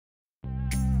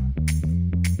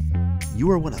You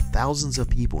are one of thousands of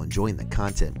people enjoying the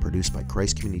content produced by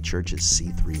Christ Community Church's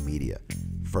C3 Media.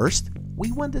 First,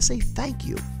 we want to say thank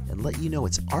you and let you know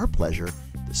it's our pleasure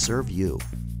to serve you.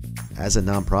 As a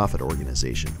nonprofit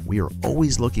organization, we are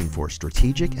always looking for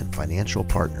strategic and financial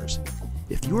partners.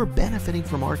 If you are benefiting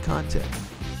from our content,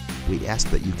 we ask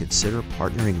that you consider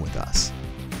partnering with us.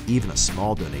 Even a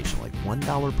small donation like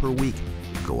 $1 per week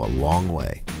will go a long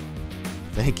way.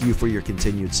 Thank you for your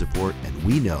continued support, and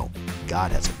we know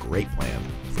God has a great plan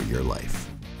for your life.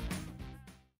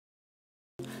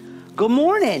 Good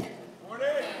morning.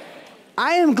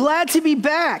 I am glad to be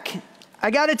back.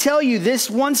 I got to tell you, this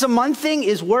once a month thing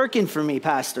is working for me,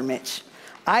 Pastor Mitch.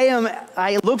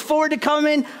 I look forward to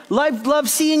coming. Love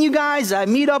seeing you guys. I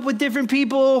meet up with different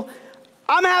people.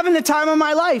 I'm having the time of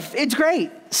my life. It's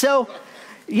great. So,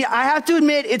 yeah, I have to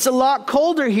admit, it's a lot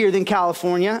colder here than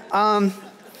California.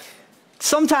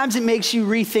 Sometimes it makes you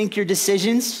rethink your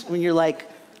decisions when you're like,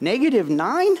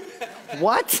 -9?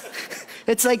 What?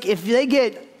 It's like if they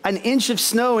get an inch of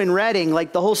snow in Redding,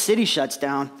 like the whole city shuts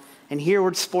down. And here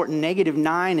we're sporting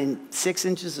 -9 and 6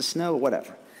 inches of snow,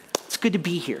 whatever. It's good to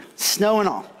be here, snow and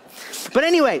all. But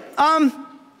anyway,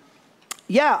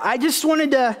 yeah, I just wanted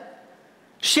to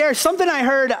share something I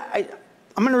heard.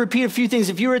 I'm going to repeat a few things.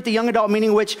 If you were at the young adult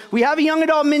meeting, which we have a young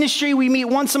adult ministry, we meet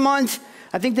once a month.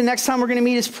 I think the next time we're going to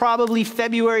meet is probably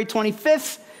February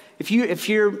 25th. If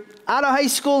you're out of high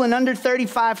school and under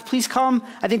 35, please come.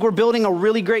 I think we're building a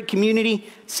really great community.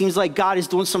 Seems like God is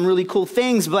doing some really cool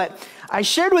things. But I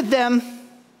shared with them,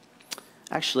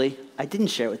 actually, I didn't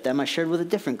share with them. I shared with a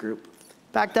different group.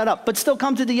 Back that up. But still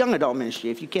come to the young adult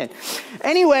ministry if you can.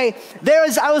 Anyway,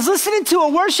 I was listening to a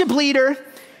worship leader.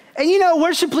 And you know,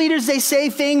 worship leaders, they say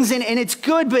things and it's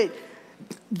good, but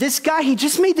this guy, he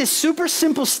just made this super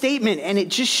simple statement and it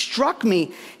just struck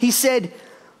me. He said,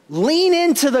 lean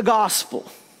into the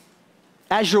gospel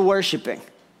as you're worshiping.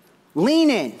 Lean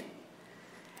in.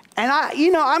 And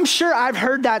I'm sure I've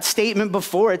heard that statement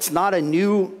before. It's not a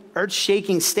new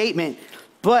earth-shaking statement,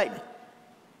 but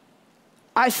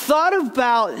I thought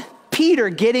about Peter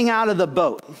getting out of the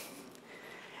boat.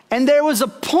 And there was a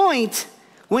point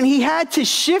when he had to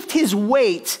shift his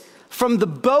weight from the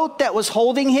boat that was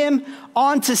holding him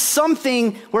onto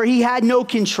something where he had no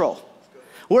control,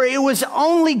 where it was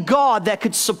only God that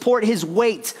could support his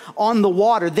weight on the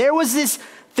water. There was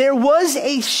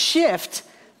a shift,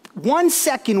 1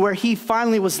 second, where he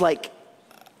finally was like,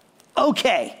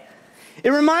 okay. It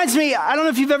reminds me, I don't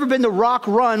know if you've ever been to Rock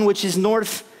Run, which is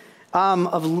north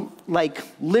of like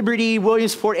Liberty,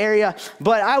 Williamsport area,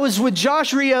 but I was with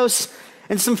Josh Rios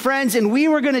and some friends, and we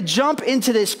were gonna jump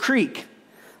into this creek.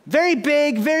 Very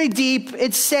big, very deep,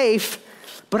 it's safe,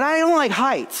 but I don't like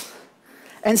heights.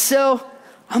 And so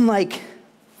I'm like,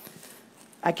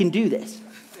 I can do this.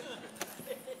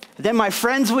 Then my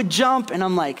friends would jump, and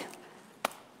I'm like,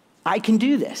 I can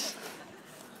do this.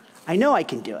 I know I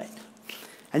can do it.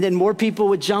 And then more people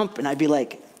would jump, and I'd be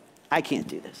like, I can't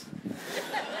do this.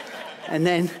 And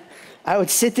then I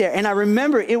would sit there, and I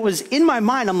remember it was in my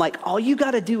mind, I'm like, all you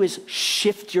gotta do is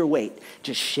shift your weight.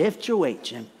 Just shift your weight,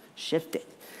 Jim, shift it.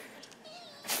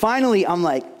 Finally, I'm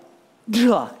like,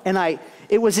 duh. And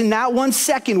it was in that 1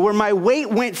 second where my weight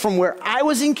went from where I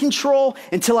was in control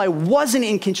until I wasn't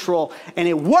in control, and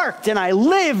it worked, and I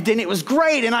lived, and it was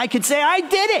great, and I could say, I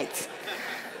did it.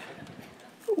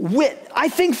 I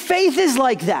think faith is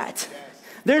like that.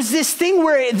 There's this thing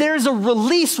where there's a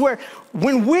release where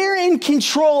when we're in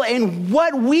control and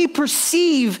what we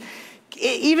perceive,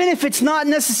 even if it's not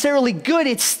necessarily good,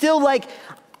 it's still like,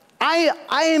 I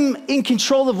am in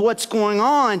control of what's going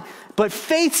on, but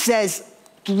faith says,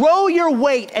 throw your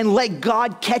weight and let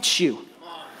God catch you.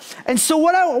 And so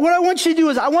what I want you to do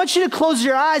is I want you to close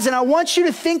your eyes and I want you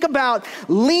to think about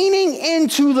leaning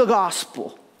into the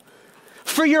gospel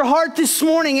for your heart this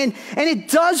morning. And it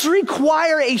does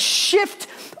require a shift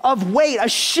of weight, a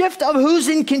shift of who's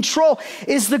in control.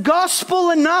 Is the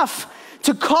gospel enough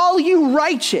to call you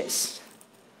righteous,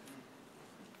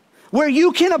 where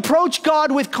you can approach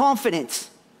God with confidence?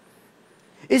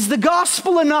 Is the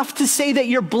gospel enough to say that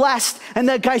you're blessed, and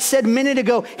that guy said a minute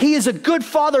ago, he is a good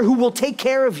father who will take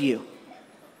care of you?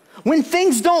 When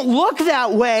things don't look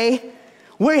that way,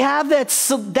 we have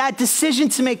that decision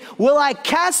to make. Will I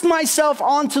cast myself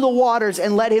onto the waters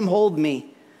and let him hold me?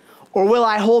 Or will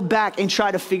I hold back and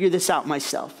try to figure this out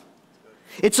myself?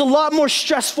 It's a lot more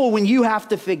stressful when you have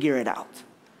to figure it out.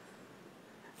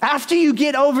 After you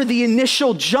get over the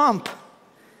initial jump,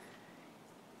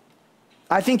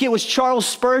 I think it was Charles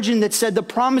Spurgeon that said the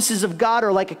promises of God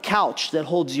are like a couch that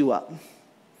holds you up.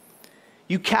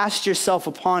 You cast yourself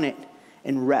upon it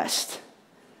and rest.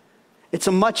 It's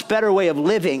a much better way of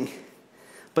living,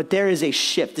 But there is a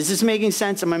shift. Is this making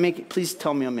sense? Please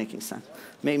tell me I'm making sense.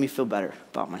 Make me feel better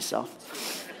about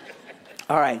myself.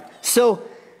 All right. So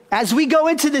as we go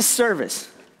into this service,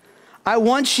 I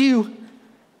want you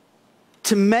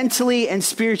to mentally and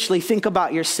spiritually think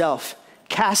about yourself,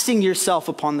 casting yourself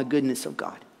upon the goodness of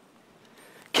God.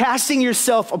 Casting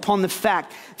yourself upon the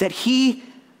fact that he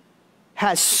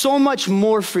has so much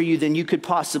more for you than you could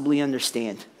possibly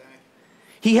understand.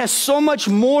 He has so much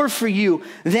more for you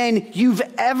than you've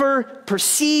ever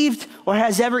perceived or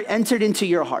has ever entered into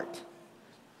your heart.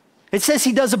 It says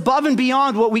he does above and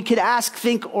beyond what we could ask,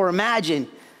 think, or imagine.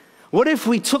 What if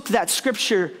we took that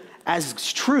scripture as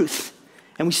truth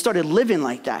and we started living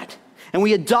like that? And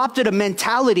we adopted a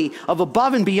mentality of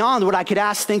above and beyond what I could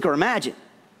ask, think, or imagine.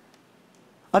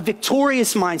 A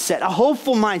victorious mindset, a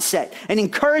hopeful mindset, an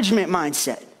encouragement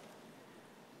mindset.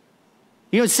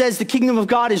 You know, it says the kingdom of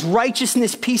God is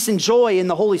righteousness, peace, and joy in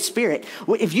the Holy Spirit.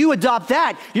 If you adopt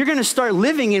that, you're going to start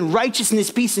living in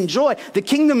righteousness, peace, and joy. The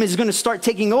kingdom is going to start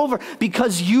taking over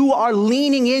because you are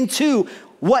leaning into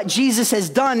what Jesus has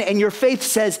done, and your faith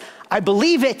says, I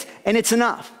believe it, and it's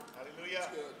enough. Hallelujah.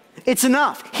 It's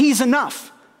enough. He's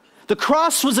enough. The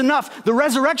cross was enough. The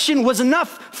resurrection was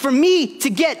enough for me to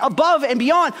get above and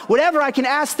beyond whatever I can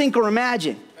ask, think, or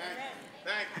imagine.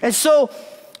 And so,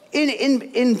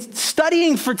 in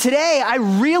studying for today, I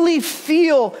really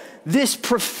feel this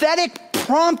prophetic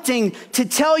prompting to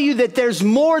tell you that there's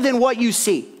more than what you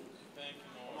see.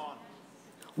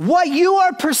 What you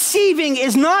are perceiving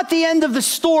is not the end of the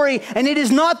story, and it is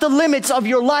not the limits of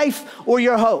your life or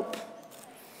your hope.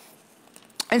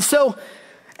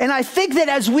 And I think that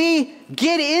as we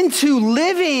get into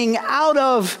living out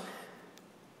of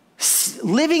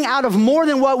more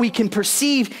than what we can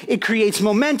perceive, it creates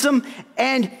momentum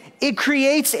and it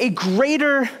creates a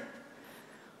greater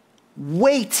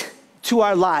weight to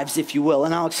our lives, if you will.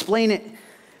 And I'll explain it.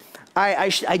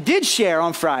 I did share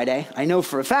on Friday, I know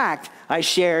for a fact, I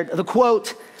shared the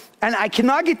quote, and I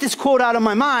cannot get this quote out of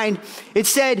my mind. It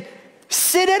said,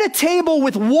 sit at a table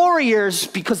with warriors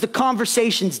because the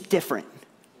conversation's different.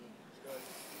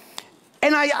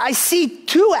 And I see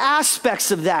two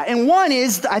aspects of that. And one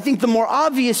is, I think the more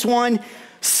obvious one,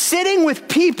 sitting with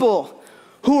people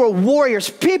who are warriors,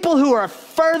 people who are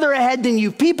further ahead than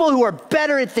you, people who are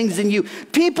better at things than you,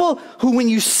 people who when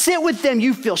you sit with them,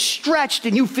 you feel stretched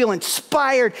and you feel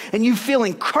inspired and you feel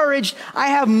encouraged. I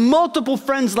have multiple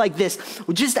friends like this.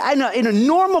 Just in a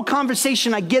normal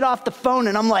conversation, I get off the phone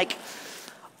and I'm like,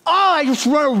 oh, I just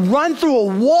want to run through a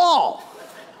wall.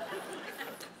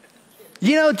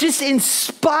 You know, just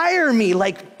inspire me.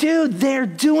 Like, dude, they're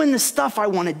doing the stuff I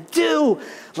want to do.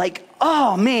 Like,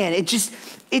 oh man,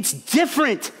 it's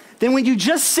different than when you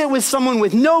just sit with someone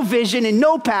with no vision and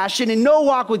no passion and no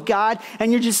walk with God,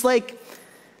 and you're just like,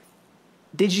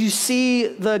 did you see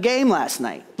the game last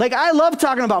night? Like, I love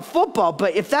talking about football,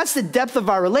 but if that's the depth of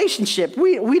our relationship,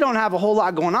 we don't have a whole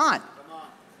lot going on.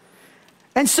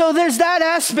 And so there's that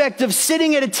aspect of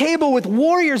sitting at a table with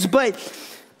warriors, but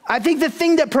I think the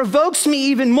thing that provokes me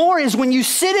even more is when you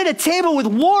sit at a table with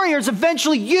warriors,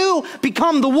 eventually you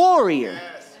become the warrior.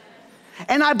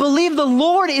 And I believe the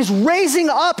Lord is raising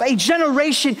up a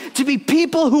generation to be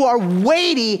people who are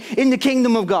weighty in the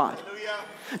kingdom of God.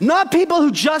 Not people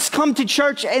who just come to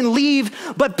church and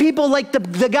leave, but people like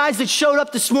the guys that showed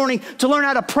up this morning to learn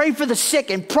how to pray for the sick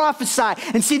and prophesy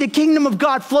and see the kingdom of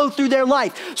God flow through their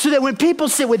life. So that when people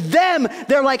sit with them,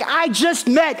 they're like, I just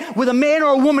met with a man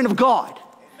or a woman of God.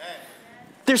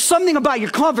 There's something about your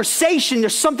conversation,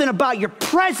 there's something about your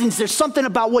presence, there's something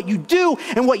about what you do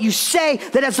and what you say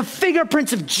that has the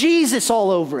fingerprints of Jesus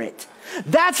all over it.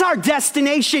 That's our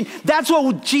destination. That's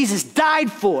what Jesus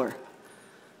died for.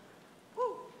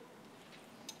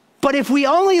 But if we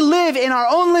only live in our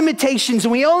own limitations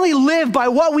and we only live by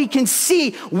what we can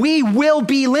see, we will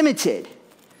be limited.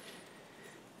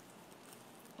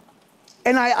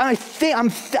 And I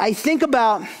think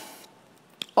about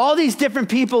all these different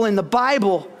people in the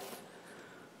Bible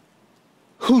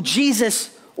who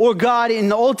Jesus or God in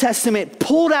the Old Testament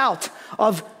pulled out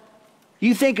of,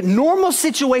 you think, normal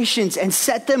situations and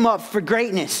set them up for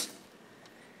greatness.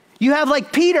 You have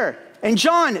like Peter and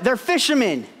John, they're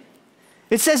fishermen.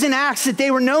 It says in Acts that they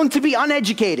were known to be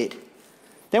uneducated.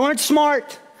 They weren't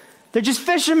smart. They're just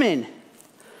fishermen.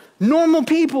 Normal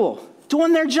people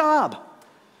doing their job.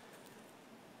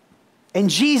 And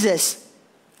Jesus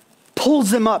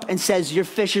pulls them up and says, you're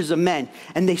fishers of men.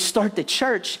 And they start the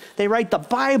church. They write the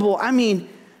Bible. I mean,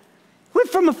 went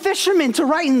from a fisherman to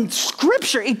writing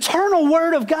scripture, eternal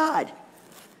word of God.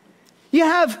 You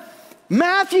have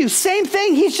Matthew, same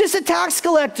thing. He's just a tax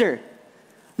collector.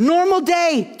 Normal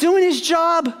day, doing his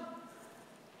job.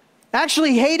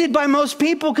 Actually hated by most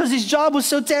people because his job was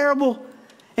so terrible.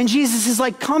 And Jesus is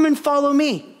like, come and follow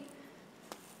me.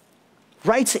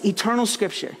 Writes eternal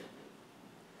scripture.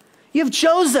 You have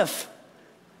Joseph.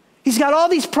 He's got all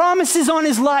these promises on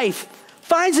his life.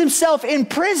 Finds himself in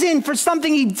prison for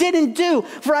something he didn't do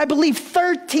for, I believe,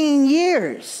 13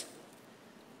 years.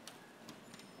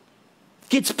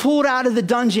 Gets pulled out of the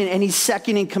dungeon and he's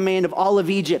second in command of all of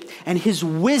Egypt. And his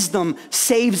wisdom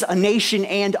saves a nation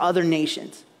and other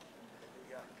nations.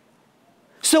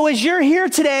 So as you're here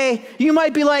today, you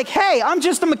might be like, hey, I'm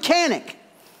just a mechanic.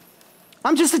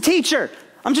 I'm just a teacher.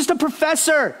 I'm just a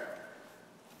professor.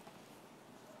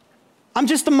 I'm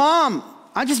just a mom.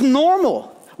 I'm just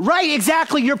normal. Right,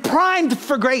 exactly. You're primed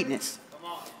for greatness.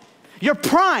 You're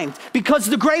primed because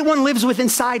the great one lives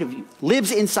inside of you.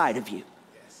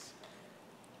 Yes.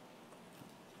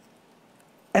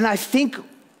 And I think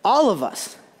all of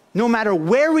us, no matter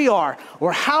where we are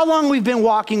or how long we've been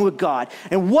walking with God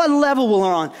and what level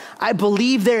we're on, I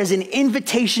believe there is an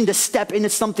invitation to step into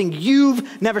something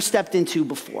you've never stepped into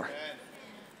before.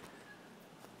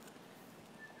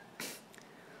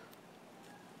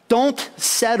 Don't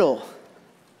settle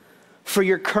for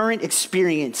your current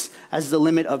experience as the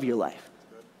limit of your life.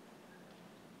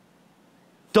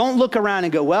 Don't look around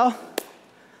and go, well,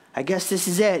 I guess this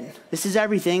is it. This is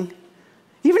everything.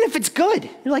 Even if it's good.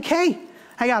 You're like, hey,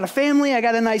 I got a family. I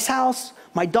got a nice house.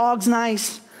 My dog's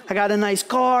nice. I got a nice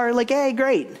car. Like, hey,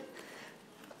 great.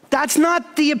 That's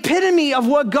not the epitome of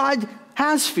what God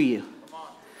has for you.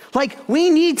 Like, we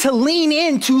need to lean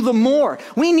into the more.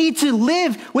 We need to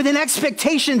live with an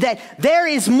expectation that there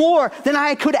is more than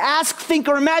I could ask, think,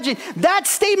 or imagine. That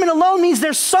statement alone means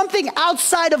there's something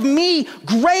outside of me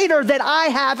greater that I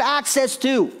have access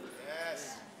to.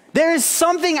 Yes. There is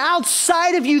something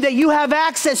outside of you that you have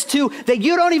access to that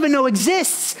you don't even know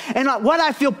exists. And what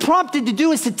I feel prompted to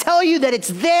do is to tell you that it's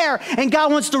there, and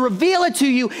God wants to reveal it to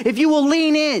you if you will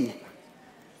lean in.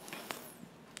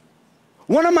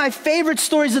 One of my favorite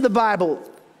stories of the Bible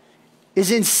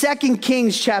is in 2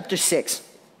 Kings chapter 6.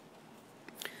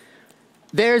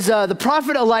 There's the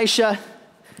prophet Elisha,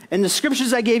 and the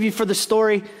scriptures I gave you for the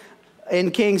story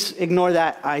in Kings, ignore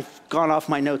that. I've gone off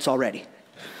my notes already.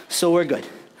 So we're good.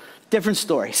 Different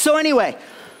story. So anyway,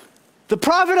 the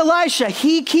prophet Elisha,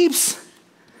 he keeps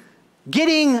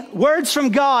getting words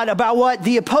from God about what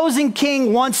the opposing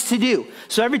king wants to do.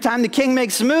 So every time the king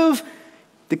makes a move,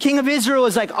 the king of Israel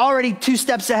is like already 2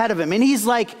 steps ahead of him. And he's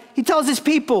like, he tells his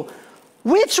people,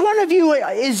 which one of you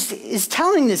is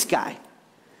telling this guy?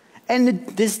 And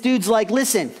this dude's like,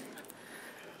 listen,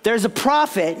 there's a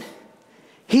prophet.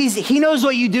 He knows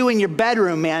what you do in your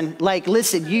bedroom, man. Like,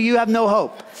 listen, you have no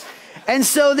hope. And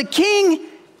so the king's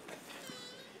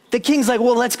like,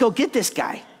 well, let's go get this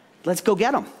guy. Let's go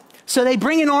get him. So they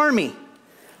bring an army.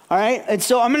 All right. And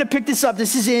so I'm going to pick this up.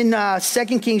 This is in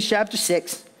 2 Kings chapter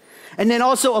 6. And then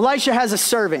also Elisha has a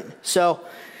servant. So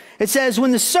it says,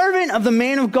 when the servant of the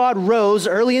man of God rose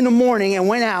early in the morning and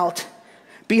went out,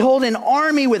 behold, an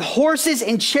army with horses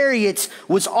and chariots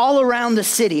was all around the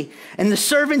city. And the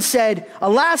servant said,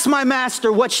 alas, my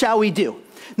master, what shall we do?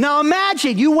 Now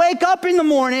imagine you wake up in the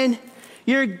morning,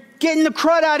 you're getting the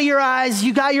crud out of your eyes,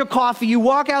 you got your coffee, you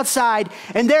walk outside,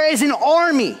 and there is an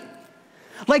army.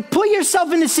 Like, put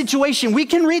yourself in this situation. We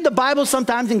can read the Bible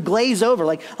sometimes and glaze over,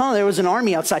 like, oh, there was an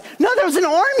army outside. No, there was an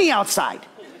army outside.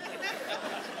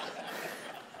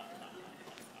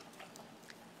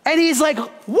 And he's like,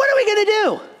 what are we going to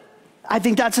do? I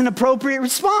think that's an appropriate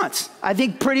response. I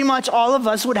think pretty much all of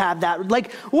us would have that.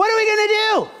 Like, what are we going to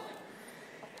do?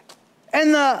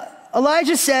 And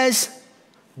Elijah says,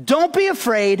 don't be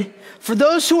afraid, for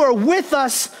those who are with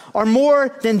us are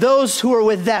more than those who are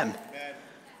with them.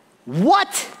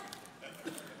 What?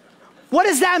 What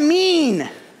does that mean?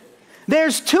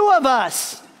 There's 2 of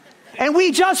us, and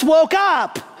we just woke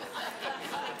up.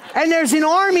 And there's an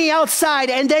army outside,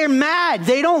 and they're mad.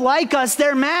 They don't like us.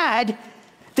 They're mad.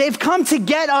 They've come to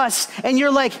get us, and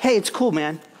you're like, hey, it's cool,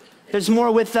 man. There's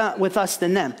more with us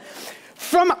than them.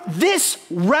 From this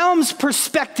realm's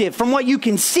perspective, from what you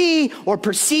can see or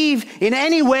perceive in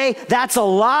any way, that's a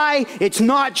lie. It's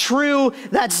not true.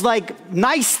 That's like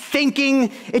nice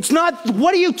thinking. It's not,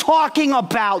 what are you talking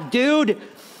about, dude?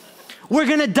 We're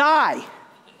going to die.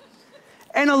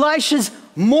 And Elisha's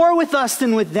more with us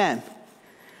than with them.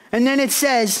 And then it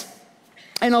says,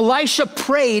 and Elisha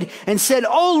prayed and said,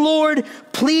 oh Lord,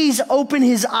 please open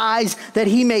his eyes that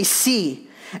he may see.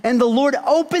 And the Lord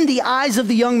opened the eyes of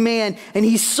the young man, and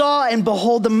he saw, and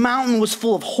behold, the mountain was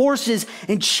full of horses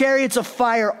and chariots of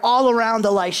fire all around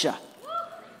Elisha.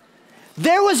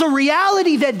 There was a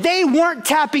reality that they weren't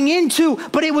tapping into,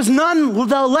 but it was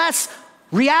nonetheless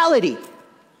reality.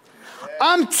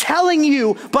 I'm telling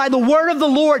you, by the word of the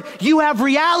Lord, you have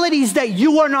realities that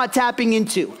you are not tapping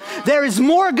into. There is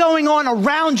more going on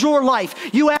around your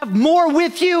life. You have more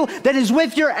with you than is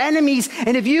with your enemies.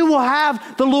 And if you will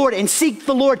have the Lord and seek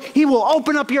the Lord, he will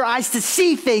open up your eyes to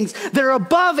see things that are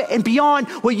above and beyond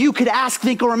what you could ask,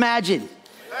 think, or imagine.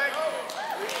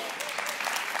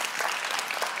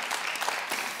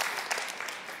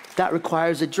 That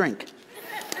requires a drink.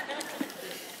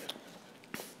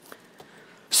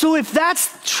 So if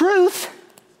that's truth,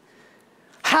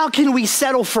 how can we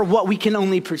settle for what we can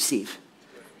only perceive?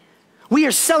 We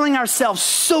are selling ourselves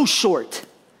so short.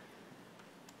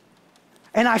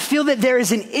 And I feel that there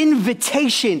is an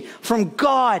invitation from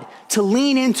God to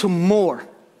lean into more.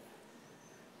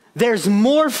 There's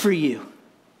more for you.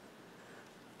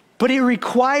 But it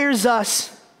requires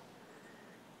us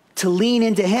to lean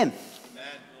into him.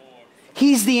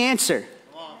 He's the answer.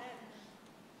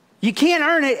 You can't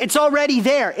earn it. It's already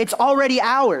there. It's already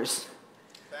ours.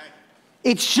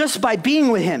 It's just by being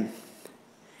with him.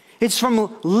 It's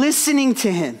from listening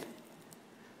to him,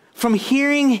 from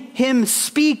hearing him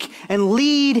speak and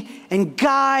lead and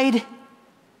guide,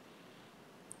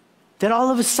 that all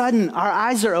of a sudden our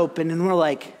eyes are open and we're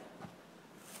like,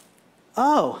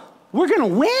 oh, we're going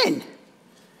to win.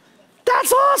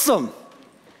 That's awesome.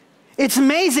 It's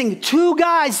amazing. Two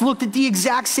guys looked at the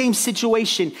exact same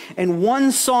situation, and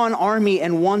one saw an army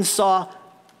and one saw,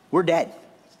 we're dead.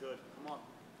 That's good. Come on.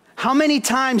 How many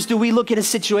times do we look at a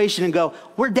situation and go,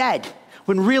 we're dead,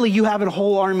 when really you have a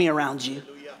whole army around you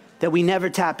that we never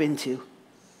tap into?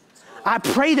 I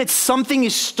pray that something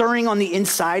is stirring on the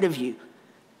inside of you.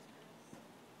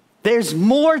 There's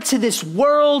more to this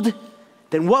world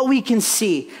than what we can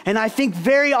see. And I think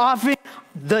very often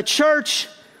the church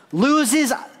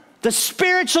loses the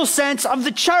spiritual sense of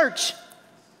the church.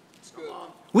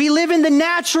 We live in the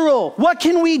natural. What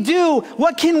can we do?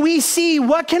 What can we see?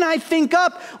 What can I think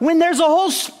up? When there's a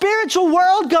whole spiritual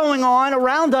world going on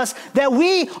around us that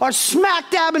we are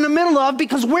smack dab in the middle of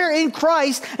because we're in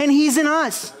Christ and he's in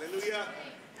us. Hallelujah.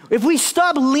 If we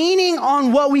stop leaning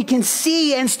on what we can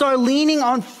see and start leaning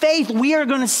on faith, we are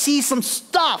going to see some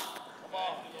stuff.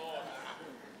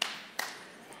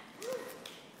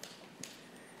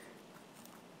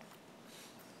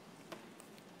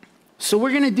 So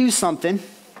we're going to do something.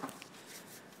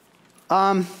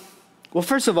 Well,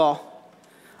 first of all,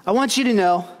 I want you to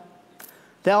know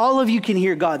that all of you can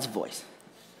hear God's voice.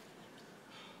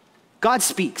 God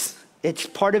speaks. It's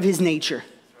part of his nature.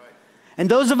 And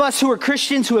those of us who are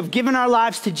Christians who have given our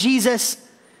lives to Jesus,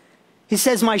 he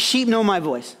says, my sheep know my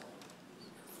voice.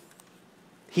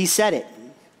 He said it.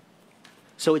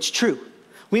 So it's true.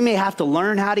 We may have to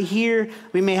learn how to hear.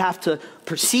 We may have to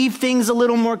perceive things a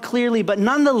little more clearly, but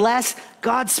nonetheless,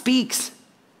 God speaks.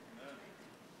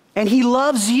 And he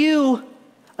loves you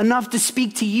enough to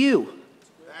speak to you.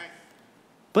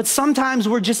 But sometimes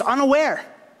we're just unaware.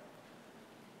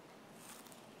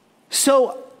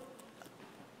 So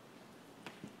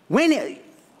when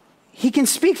he can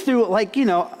speak through, like, you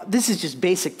know, this is just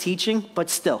basic teaching, but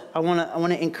still, I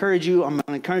want to encourage you. I'm going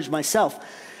to encourage myself.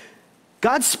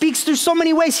 God speaks through so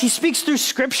many ways. He speaks through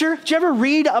scripture. Did you ever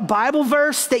read a Bible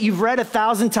verse that you've read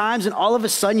 1,000 times and all of a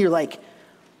sudden you're like,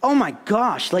 oh my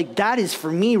gosh, like that is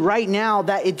for me right now,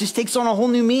 that it just takes on a whole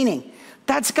new meaning.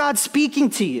 That's God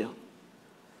speaking to you.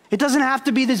 It doesn't have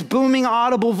to be this booming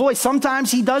audible voice.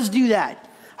 Sometimes he does do that.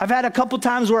 I've had a couple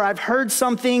times where I've heard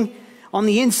something on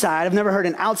the inside. I've never heard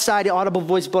an outside audible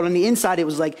voice, but on the inside it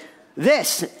was like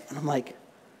this. And I'm like,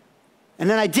 and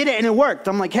then I did it and it worked.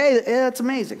 I'm like, hey, that's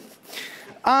amazing.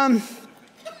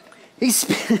 He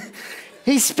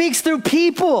speaks through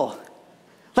people.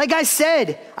 Like I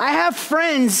said, I have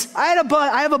friends. I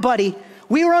have a buddy.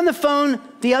 We were on the phone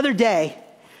the other day,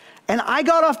 and I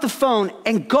got off the phone,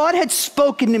 and God had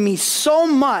spoken to me so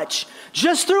much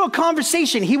just through a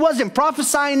conversation. He wasn't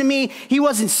prophesying to me. He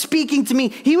wasn't speaking to me.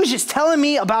 He was just telling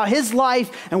me about his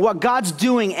life and what God's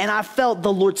doing, and I felt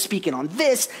the Lord speaking on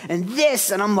this,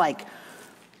 and I'm like,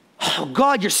 oh,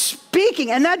 God, you're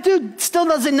speaking. And that dude still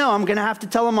doesn't know. I'm going to have to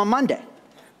tell him on Monday.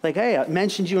 Like, hey, I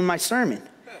mentioned you in my sermon.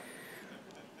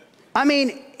 I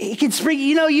mean, he can speak.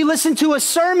 You know, you listen to a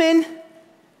sermon,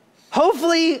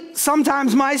 hopefully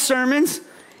sometimes my sermons,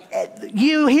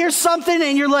 you hear something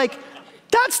and you're like,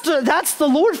 that's the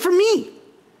Lord for me.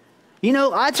 You know,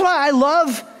 that's why I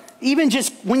love even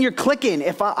just when you're clicking,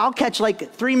 if I'll catch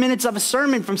like 3 minutes of a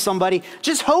sermon from somebody,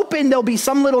 just hoping there'll be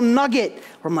some little nugget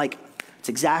where I'm like, it's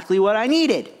exactly what I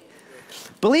needed.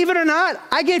 Believe it or not,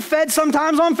 I get fed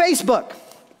sometimes on Facebook.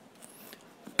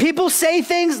 People say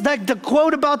things, like the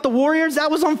quote about the Warriors,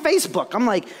 that was on Facebook. I'm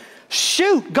like,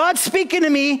 shoot, God's speaking to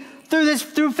me through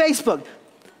Facebook.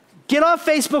 get off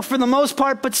Facebook for the most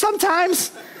part, but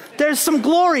sometimes there's some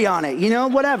glory on it,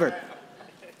 whatever.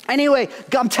 Anyway,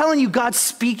 I'm telling you, God's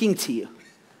speaking to you.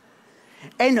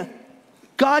 And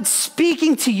God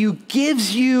speaking to you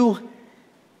gives you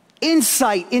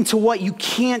insight into what you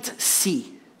can't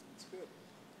see.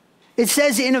 It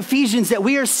says in Ephesians that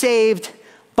we are saved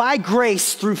by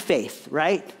grace through faith,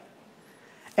 right?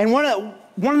 And one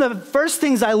of the first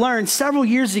things I learned several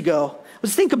years ago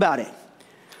was, think about it.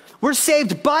 We're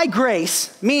saved by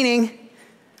grace, meaning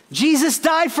Jesus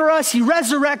died for us, he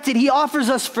resurrected, he offers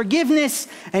us forgiveness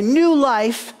and new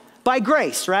life by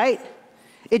grace, right?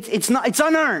 It's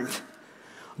unearned,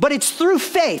 but it's through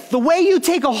faith. The way you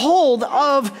take a hold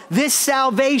of this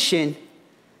salvation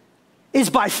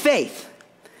is by faith.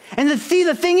 And the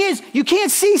thing is, you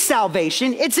can't see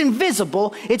salvation. It's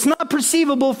invisible. It's not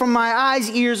perceivable from my eyes,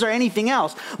 ears, or anything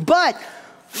else. But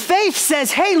faith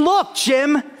says, hey, look,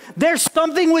 Jim, there's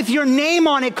something with your name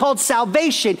on it called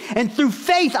salvation. And through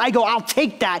faith, I go, I'll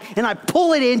take that, and I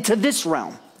pull it into this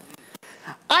realm.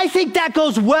 I think that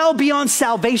goes well beyond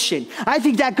salvation. I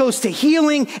think that goes to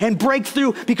healing and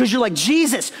breakthrough, because you're like,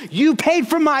 Jesus, you paid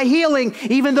for my healing,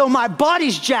 even though my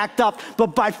body's jacked up,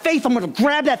 but by faith, I'm going to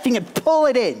grab that thing and pull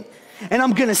it in, and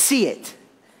I'm going to see it.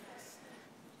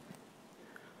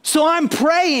 So I'm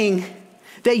praying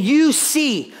that you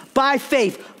see by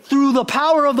faith, through the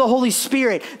power of the Holy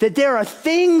Spirit, that there are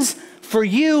things for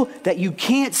you that you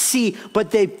can't see,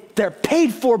 but they're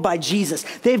paid for by Jesus.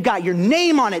 They've got your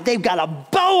name on it. They've got a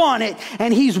bow on it,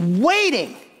 and he's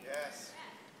waiting. Yes.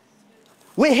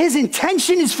 Where his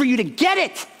intention is for you to get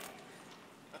it.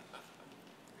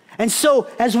 And so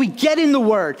as we get in the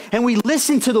Word and we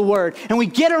listen to the Word and we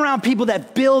get around people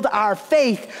that build our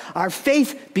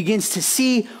faith begins to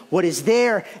see what is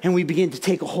there, and we begin to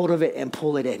take a hold of it and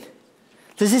pull it in.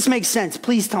 Does this make sense?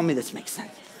 Please tell me this makes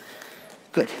sense.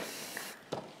 Good.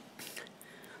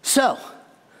 So,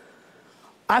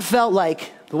 I felt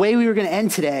like the way we were going to end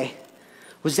today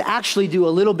was to actually do a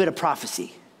little bit of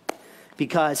prophecy,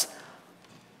 because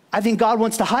I think God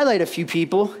wants to highlight a few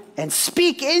people and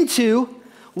speak into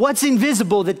what's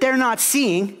invisible that they're not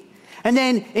seeing, and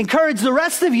then encourage the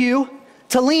rest of you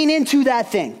to lean into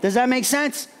that thing. Does that make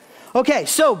sense? Okay,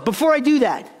 so before I do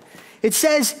that, it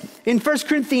says in 1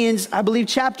 Corinthians, I believe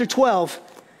chapter 12,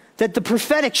 that the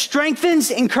prophetic strengthens,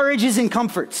 encourages, and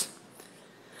comforts.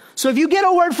 So if you get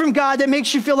a word from God that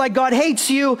makes you feel like God hates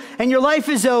you and your life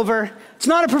is over, it's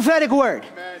not a prophetic word.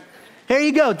 Amen. There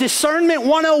you go, discernment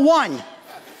 101.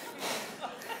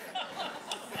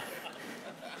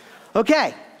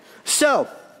 Okay, so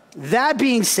that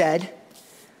being said,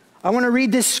 I want to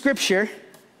read this scripture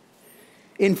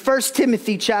in 1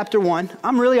 Timothy chapter 1.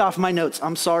 I'm really off my notes.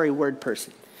 I'm sorry, word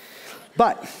person.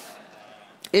 But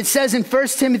it says in 1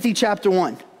 Timothy chapter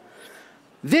 1,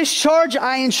 this charge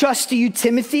I entrust to you,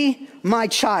 Timothy, my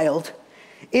child,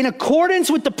 in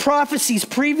accordance with the prophecies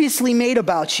previously made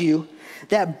about you,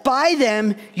 that by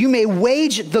them you may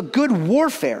wage the good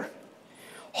warfare,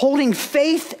 holding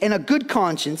faith and a good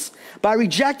conscience. By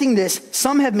rejecting this,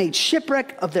 some have made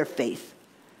shipwreck of their faith.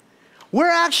 We're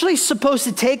actually supposed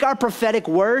to take our prophetic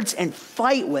words and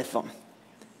fight with them.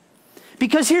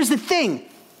 Because here's the thing.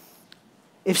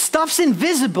 If stuff's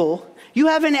invisible, you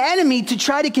have an enemy to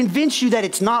try to convince you that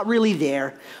it's not really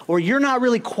there, or you're not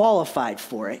really qualified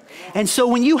for it. And so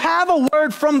when you have a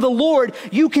word from the Lord,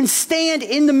 you can stand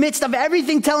in the midst of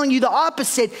everything telling you the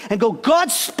opposite and go, God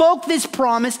spoke this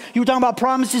promise. You were talking about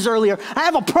promises earlier. I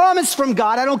have a promise from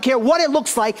God. I don't care what it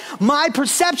looks like. My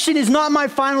perception is not my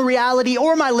final reality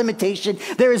or my limitation.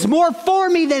 There is more for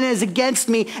me than is against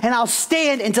me, and I'll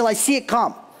stand until I see it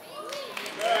come.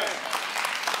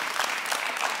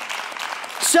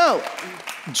 So,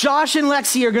 Josh and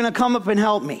Lexi are going to come up and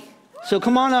help me. So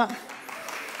come on up.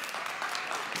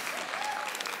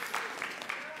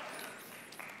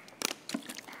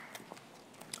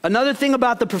 Another thing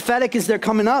about the prophetic is they're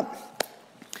coming up.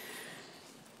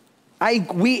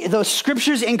 The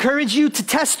scriptures encourage you to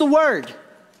test the word.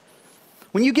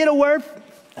 When you get a word,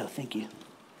 oh, thank you.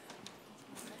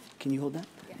 Can you hold that?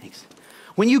 Yeah. Thanks.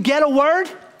 When you get a word,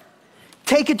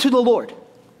 take it to the Lord.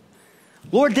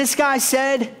 Lord, this guy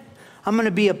said, I'm going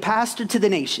to be a pastor to the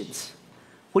nations.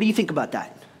 What do you think about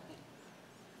that?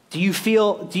 Do you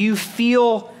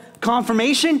feel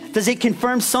confirmation? Does it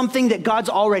confirm something that God's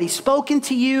already spoken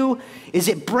to you? Is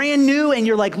it brand new and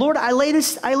you're like, Lord, I lay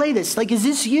this. Like, is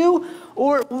this you?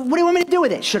 Or what do you want me to do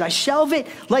with it? Should I shelve it?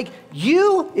 Like,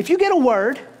 if you get a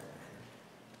word,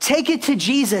 take it to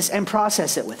Jesus and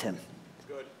process it with him.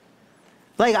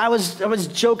 Like I was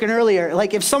joking earlier,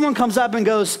 like if someone comes up and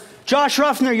goes, Josh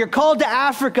Ruffner, you're called to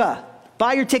Africa,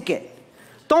 buy your ticket.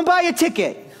 Don't buy a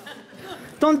ticket.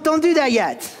 Don't do that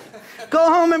yet. Go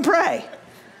home and pray.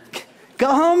 Go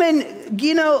home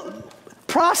and,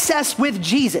 process with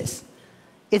Jesus.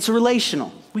 It's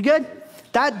relational. We good?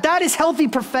 That is healthy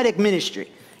prophetic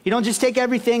ministry. You don't just take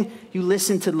everything, you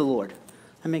listen to the Lord.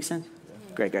 That makes sense?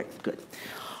 Great, good.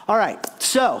 All right,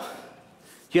 so,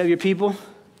 you have your people?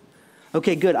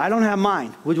 Okay, good. I don't have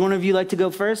mine. Would one of you like to go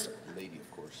first? Lady,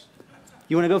 of course.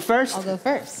 You want to go first? I'll go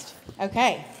first.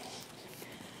 Okay.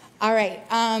 All right.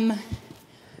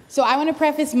 So I want to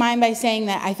preface mine by saying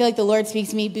that I feel like the Lord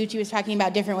speaks to me. Bucci was talking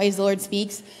about different ways the Lord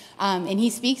speaks. And he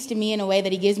speaks to me in a way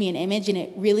that he gives me an image, and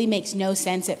it really makes no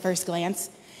sense at first glance.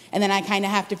 And then I kind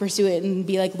of have to pursue it and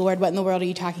be like, Lord, what in the world are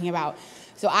you talking about?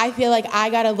 So I feel like I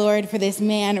got a Lord for this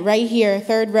man right here,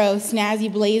 third row,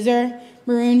 snazzy blazer,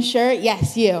 maroon shirt.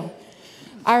 Yes, you.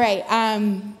 All right.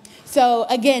 So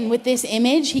again, with this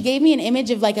image, he gave me an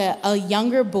image of like a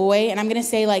younger boy, and I'm going to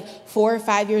say like 4 or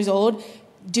 5 years old,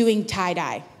 doing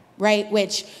tie-dye, right?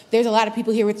 Which there's a lot of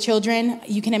people here with children.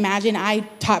 You can imagine I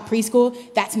taught preschool.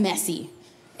 That's messy.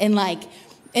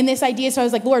 And this idea, so I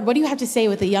was like, Lord, what do you have to say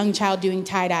with a young child doing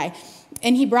tie-dye?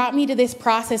 And he brought me to this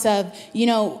process of,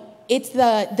 it's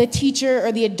the teacher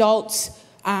or the adult's,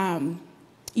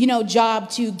 job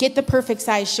to get the perfect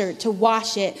size shirt, to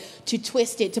wash it, to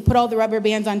twist it, to put all the rubber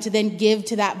bands on, to then give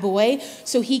to that boy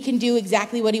so he can do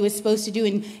exactly what he was supposed to do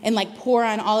and like pour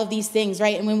on all of these things,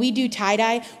 right? And when we do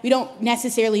tie-dye, we don't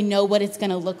necessarily know what it's going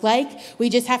to look like. We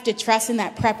just have to trust in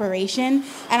that preparation.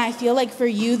 And I feel like for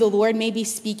you, the Lord may be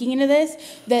speaking into this,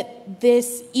 that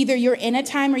this, either you're in a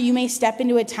time or you may step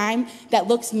into a time that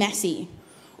looks messy,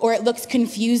 or it looks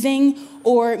confusing,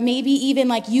 or maybe even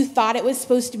like you thought it was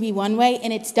supposed to be one way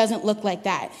and it doesn't look like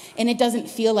that, and it doesn't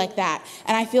feel like that.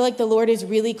 And I feel like the Lord is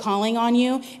really calling on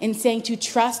you and saying to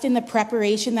trust in the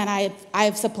preparation that I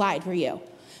have supplied for you,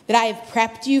 that I have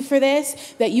prepped you for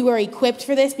this, that you are equipped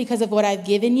for this because of what I've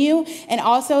given you. And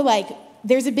also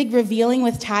there's a big revealing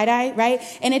with tie-dye, right?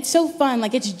 And it's so fun,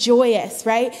 it's joyous,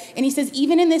 right? And he says,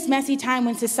 even in this messy time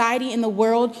when society and the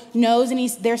world knows, and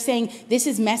they're saying this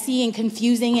is messy and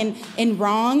confusing and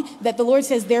wrong, that the Lord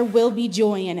says there will be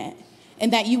joy in it,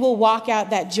 and that you will walk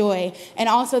out that joy. And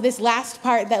also this last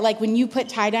part, that when you put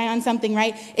tie-dye on something,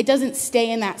 right, it doesn't stay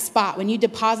in that spot. When you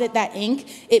deposit that ink,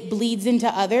 it bleeds into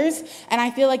others. And I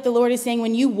feel like the Lord is saying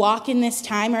when you walk in this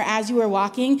time, or as you are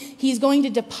walking, he's going to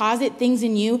deposit things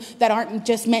in you that aren't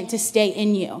just meant to stay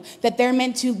in you, that they're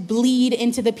meant to bleed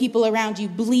into the people around you,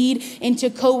 bleed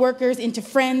into coworkers, into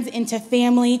friends, into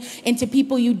family, into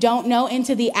people you don't know,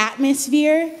 into the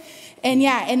atmosphere. And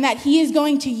that he is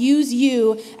going to use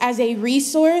you as a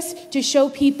resource to show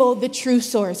people the true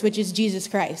source, which is Jesus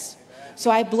Christ. So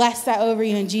I bless that over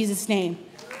you in Jesus' name.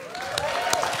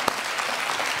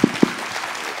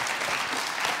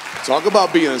 Talk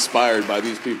about being inspired by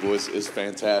these people is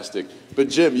fantastic. But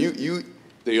Jim,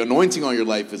 the anointing on your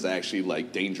life is actually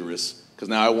dangerous, because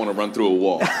now I want to run through a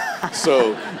wall.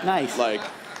 So nice.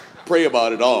 Pray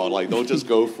about it all. Don't just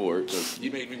go for it. 'Cause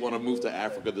you made me want to move to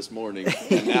Africa this morning,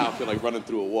 and now I feel like running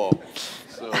through a wall.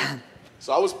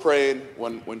 So I was praying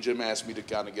when Jim asked me to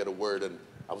kind of get a word, and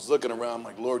I was looking around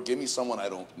like, Lord, give me someone I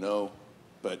don't know.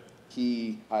 But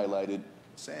he highlighted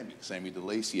Sammy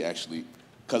DeLacy, actually.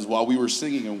 Because while we were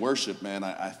singing in worship, man,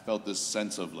 I felt this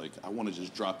sense of I want to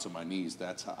just drop to my knees.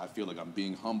 That's how I feel like I'm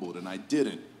being humbled, and I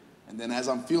didn't. And then as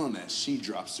I'm feeling that, she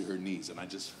drops to her knees, and I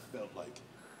just felt like,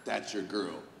 that's your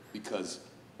girl. Because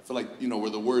I feel like, where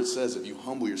the word says, if you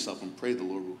humble yourself and pray, the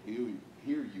Lord will hear you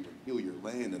and heal your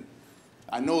land. And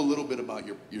I know a little bit about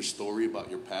your story, about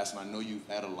your past, and I know you've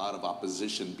had a lot of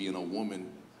opposition being a woman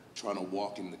trying to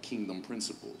walk in the kingdom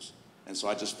principles. And so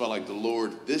I just felt like the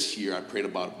Lord, this year, I prayed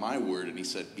about my word, and he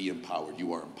said, be empowered.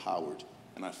 You are empowered.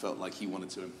 And I felt like he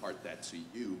wanted to impart that to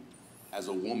you as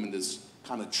a woman that's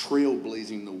kind of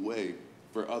trailblazing the way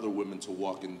for other women to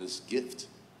walk in this gift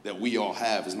that we all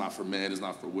have. Is not for men, it's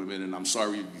not for women, and I'm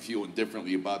sorry if you feel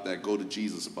indifferently about that. Go to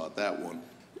Jesus about that one.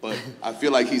 But I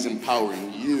feel like he's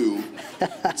empowering you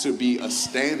to be a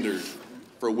standard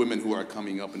for women who are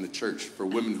coming up in the church, for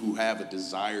women who have a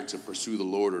desire to pursue the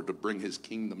Lord or to bring his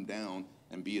kingdom down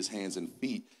and be his hands and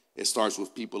feet. It starts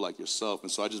with people like yourself. And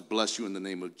so I just bless you in the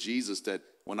name of Jesus, that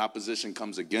when opposition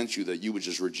comes against you, that you would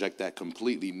just reject that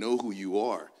completely. Know who you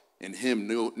are in him,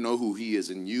 know who he is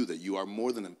in you, that you are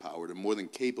more than empowered and more than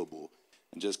capable.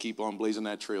 And just keep on blazing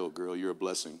that trail, girl. You're a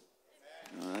blessing.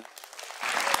 All right?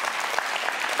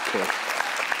 Cool.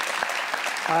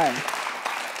 All right.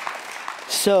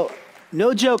 So,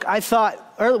 no joke, I thought,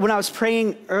 when I was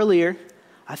praying earlier,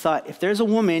 I thought, if there's a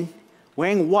woman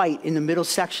wearing white in the middle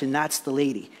section, that's the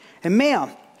lady. And ma'am,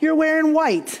 you're wearing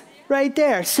white right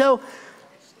there. So,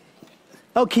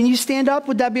 can you stand up?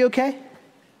 Would that be okay?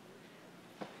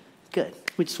 Good.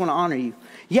 We just want to honor you.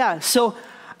 Yeah, so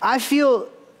I feel,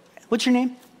 what's your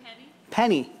name? Penny.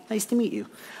 Penny. Nice to meet you.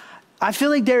 I feel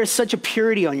like there is such a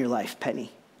purity on your life,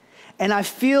 Penny. And I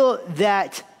feel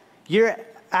that you're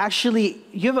actually,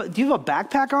 do you have a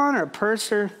backpack on or a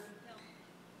purse or?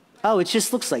 Oh, it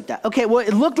just looks like that. Okay, well,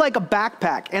 it looked like a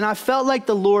backpack. And I felt like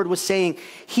the Lord was saying,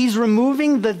 he's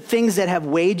removing the things that have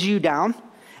weighed you down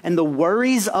and the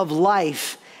worries of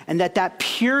life, and that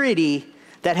purity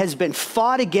that has been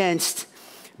fought against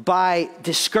by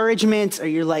discouragement, or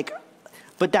you're like,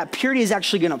 but that purity is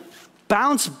actually going to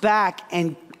bounce back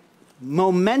and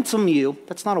momentum you.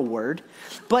 That's not a word,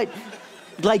 but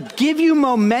like give you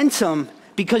momentum.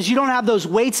 Because you don't have those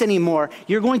weights anymore.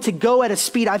 You're going to go at a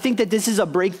speed. I think that this is a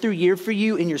breakthrough year for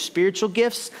you in your spiritual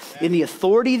gifts, in the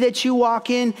authority that you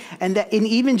walk in, and that in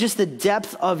even just the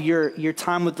depth of your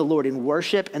time with the Lord in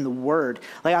worship and the word.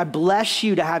 Like, I bless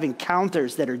you to have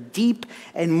encounters that are deep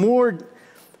and more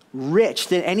rich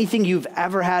than anything you've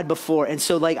ever had before. And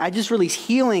so, like, I just release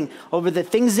healing over the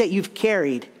things that you've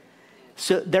carried.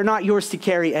 So they're not yours to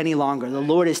carry any longer. The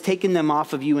Lord has taken them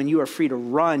off of you, and you are free to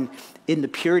run in the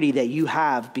purity that you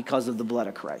have because of the blood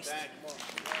of Christ.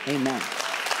 Amen.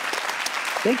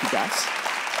 Thank you, guys.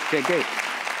 Great.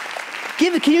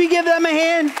 Can you give them a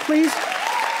hand, please?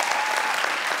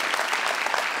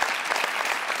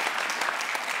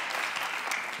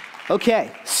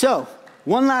 Okay, so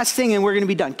one last thing and we're going to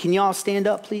be done. Can you all stand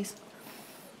up, please?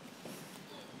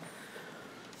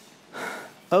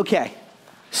 Okay,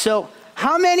 so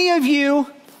how many of you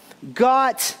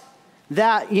got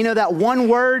that, that one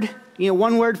word,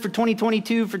 one word for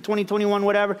 2022, for 2021,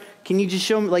 whatever? Can you just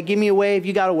show me, like, give me a wave?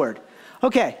 You got a word.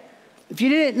 Okay, if you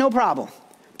didn't, no problem.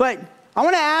 But I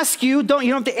want to ask you, you don't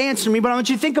have to answer me, but I want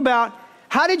you to think about,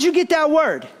 how did you get that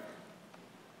word?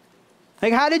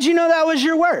 Like, how did you know that was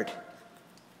your word?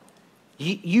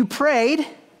 You prayed,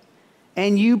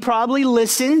 and you probably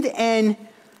listened, and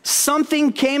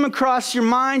something came across your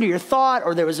mind or your thought,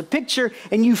 or there was a picture,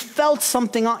 and you felt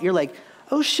something on. You're like,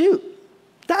 oh shoot,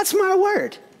 that's my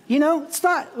word.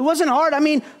 It wasn't hard. I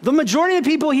mean, the majority of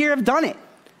people here have done it.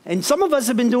 And some of us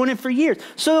have been doing it for years.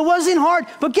 So it wasn't hard.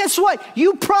 But guess what?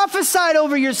 You prophesied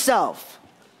over yourself.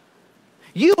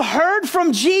 You heard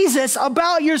from Jesus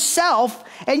about yourself,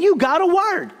 and you got a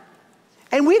word.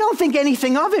 And we don't think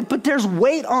anything of it, but there's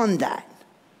weight on that.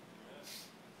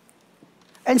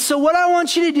 And so what I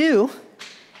want you to do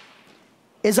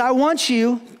is I want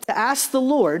you to ask the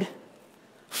Lord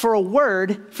for a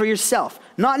word for yourself.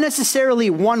 Not necessarily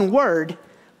one word,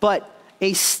 but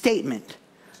a statement.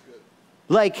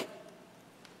 Like,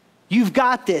 you've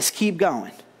got this, keep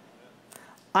going.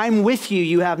 I'm with you,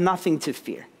 you have nothing to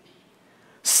fear.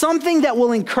 Something that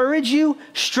will encourage you,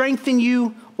 strengthen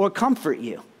you, or comfort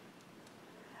you.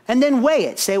 And then weigh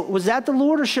it. Say, was that the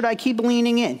Lord, or should I keep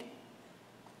leaning in?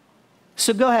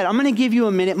 So go ahead. I'm going to give you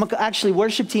a minute. Actually,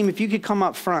 worship team, if you could come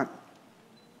up front.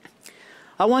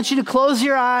 I want you to close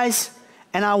your eyes,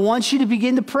 and I want you to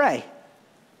begin to pray.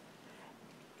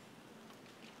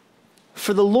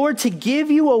 For the Lord to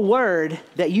give you a word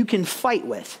that you can fight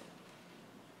with.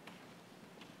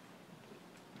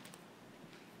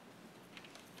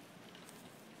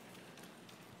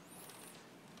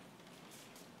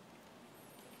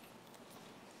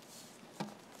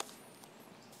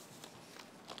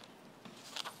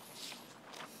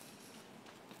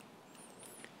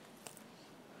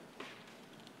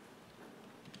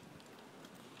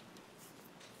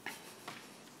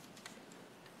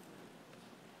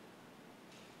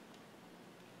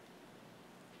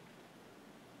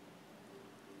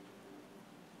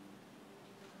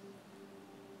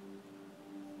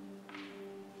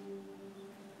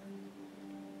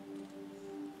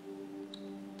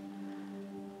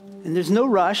 And there's no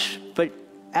rush, but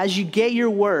as you get your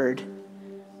word,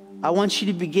 I want you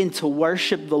to begin to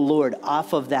worship the Lord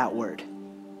off of that word.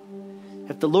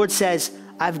 If the Lord says,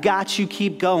 I've got you,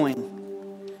 keep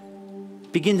going,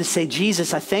 begin to say,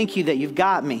 Jesus, I thank you that you've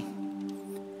got me.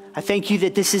 I thank you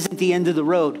that this isn't the end of the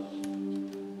road.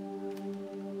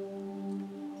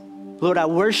 Lord, I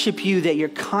worship you that your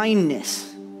kindness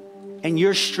and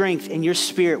your strength and your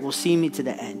spirit will see me to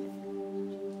the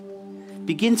end.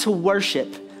 Begin to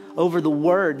worship over the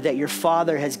word that your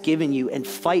Father has given you and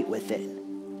fight with it.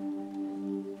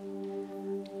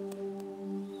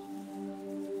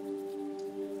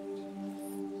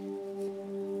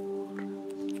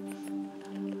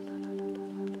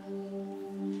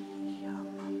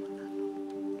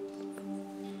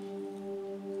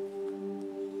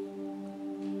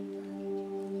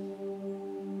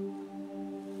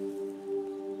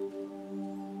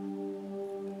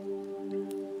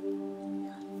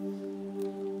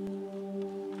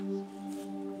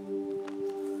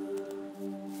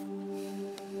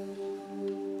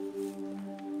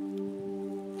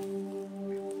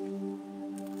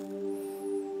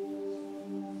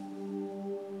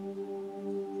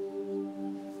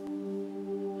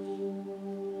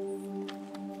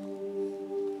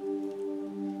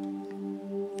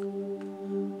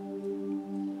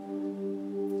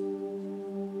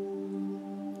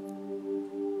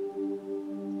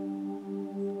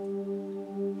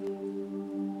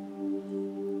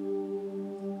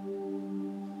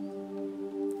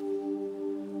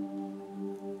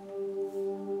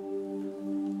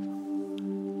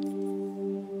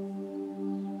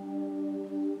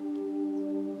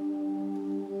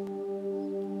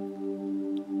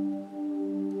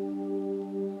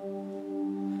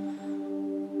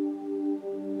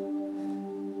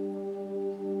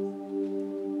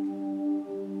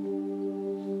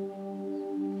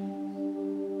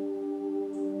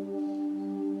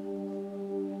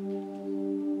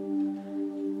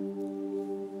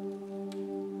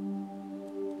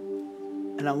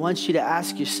 And I want you to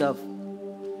ask yourself,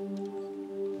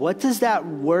 what does that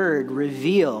word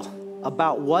reveal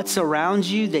about what's around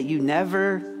you that you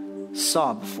never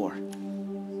saw before?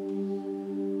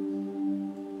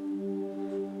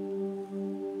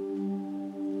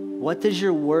 What does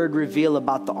your word reveal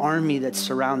about the army that's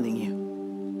surrounding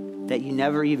you that you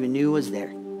never even knew was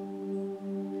there?